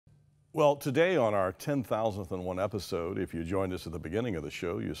Well, today on our 10,001 episode, if you joined us at the beginning of the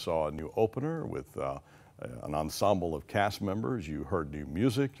show, you saw a new opener with an ensemble of cast members. You heard new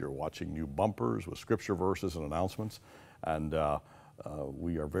music. You're watching new bumpers with scripture verses and announcements. And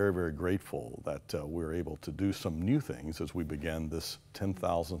we are very, very grateful that we're able to do some new things as we begin this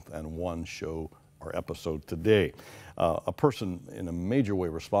 10,001 show or episode today. A person in a major way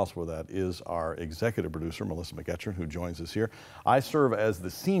responsible for that is our executive producer, Melissa McEachern, who joins us here. I serve as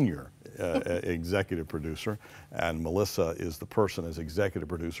the senior executive producer, and Melissa is the person as executive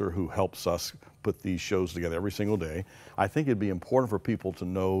producer who helps us put these shows together every single day. I think it'd be important for people to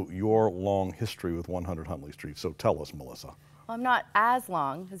know your long history with 100 Huntley Street. So tell us, Melissa. Well, I'm not as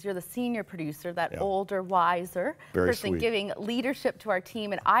long as you're the senior producer, that older, wiser person giving leadership to our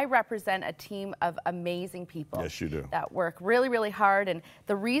team. And I represent a team of amazing people. Yes, you do. That work really, really hard. And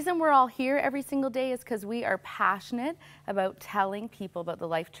the reason we're all here every single day is because we are passionate about telling people about the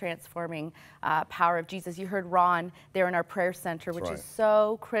life-transforming power of Jesus. You heard Ron there in our prayer center, which is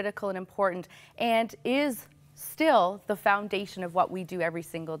so critical and important and is still the foundation of what we do every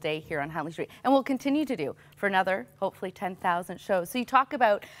single day here on Huntley Street, and we'll continue to do for another, hopefully, 10,000 shows. So you talk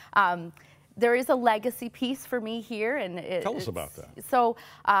about, there is a legacy piece for me here. And tell us about that. So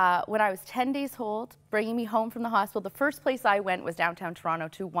when I was 10 days old, bringing me home from the hospital, the first place I went was downtown Toronto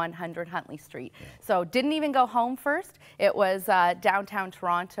to 100 Huntley Street. So didn't even go home first. It was downtown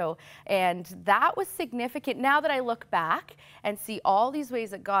Toronto. And that was significant. Now that I look back and see all these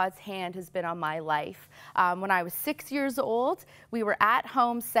ways that God's hand has been on my life. When I was 6 years old, we were at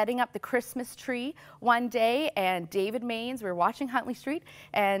home setting up the Christmas tree one day, and David Maines, we were watching Huntley Street,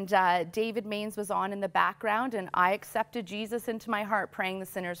 and David Maines was on in the background, and I accepted Jesus into my heart praying the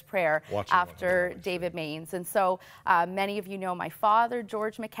sinner's prayer after David Maines. And so many of you know my father,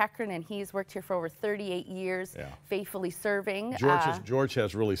 George McEachern, and he's worked here for over 38 years, faithfully serving. George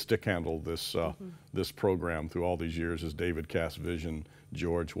has really stick-handled this, this program through all these years as David cast vision.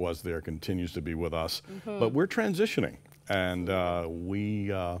 George was there, continues to be with us. But we're transitioning, and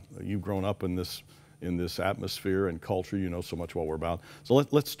you've grown up in this atmosphere and culture. You know so much what we're about. So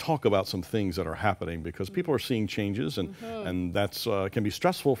let's talk about some things that are happening, because people are seeing changes, and that's can be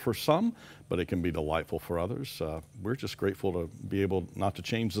stressful for some, but it can be delightful for others. We're just grateful to be able not to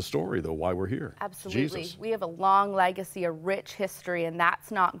change the story, though, why we're here. Absolutely. Jesus. We have a long legacy, a rich history, and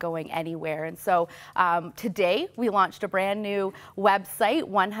that's not going anywhere. And so today we launched a brand new website,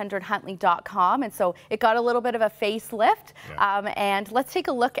 100huntley.com, and so it got a little bit of a facelift. And let's take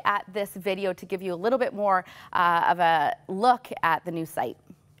a look at this video to give you a little bit more of a look at the new site.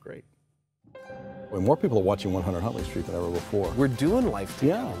 Great. When more people are watching 100 Huntley Street than ever before. We're doing life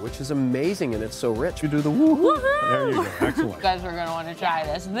together, which is amazing, and it's so rich. You do the woo-hoo. There you go. Excellent. You guys are going to want to try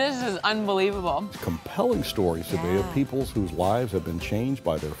this. This is unbelievable. Compelling stories today of people whose lives have been changed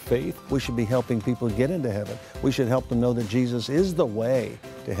by their faith. We should be helping people get into heaven. We should help them know that Jesus is the way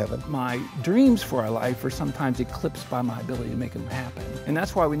to heaven. My dreams for our life are sometimes eclipsed by my ability to make them happen. And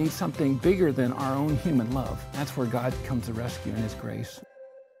that's why we need something bigger than our own human love. That's where God comes to rescue in His grace.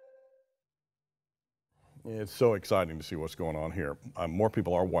 It's so exciting to see what's going on here. More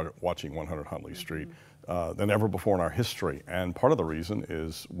people are watching 100 Huntley Street than ever before in our history. And part of the reason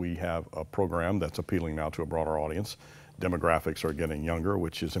is we have a program that's appealing now to a broader audience. Demographics are getting younger,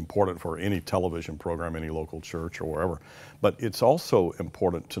 which is important for any television program, any local church or wherever. But it's also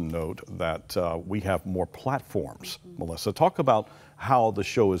important to note that we have more platforms. Melissa, talk about how the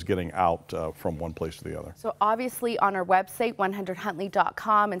show is getting out from one place to the other. So obviously on our website,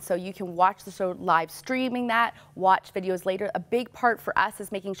 100huntley.com, and so you can watch the show live streaming that, watch videos later. A big part for us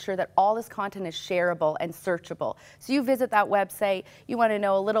is making sure that all this content is shareable and searchable. So you visit that website, you want to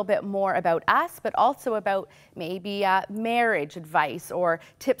know a little bit more about us, but also about maybe marriage advice or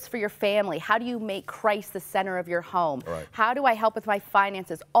tips for your family. How do you make Christ the center of your home? How do I help with my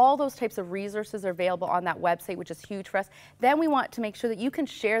finances? All those types of resources are available on that website, which is huge for us. Then we want to make sure that you can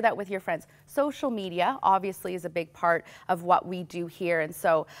share that with your friends. Social media obviously is a big part of what we do here, and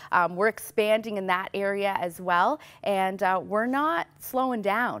so we're expanding in that area as well, and we're not slowing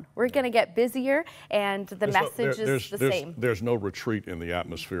down. We're going to get busier, and the message is the same. There's no retreat in the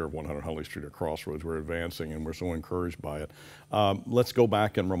atmosphere of 100 Huntley Street or Crossroads. We're advancing, and we're so encouraged by it. Let's go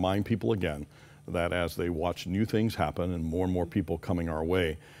back and remind people again that as they watch new things happen and more people coming our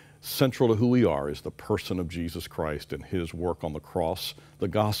way, Central to who we are is the person of Jesus Christ and his work on the cross, the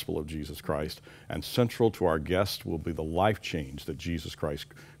gospel of Jesus Christ. And central to our guest will be the life change that Jesus Christ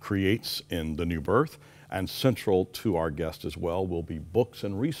creates in the new birth. And central to our guest as well will be books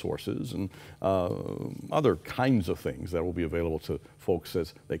and resources and other kinds of things that will be available to folks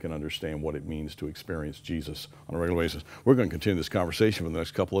as they can understand what it means to experience Jesus on a regular basis. We're going to continue this conversation for the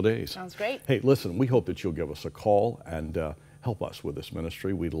next couple of days. Sounds great. Hey, listen, we hope that you'll give us a call and help us with this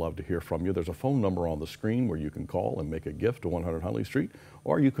ministry. We'd love to hear from you. There's a phone number on the screen where you can call and make a gift to 100 Huntley Street,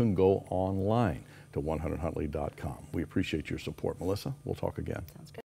 or you can go online to 100huntley.com. We appreciate your support. Melissa, we'll talk again. Sounds good.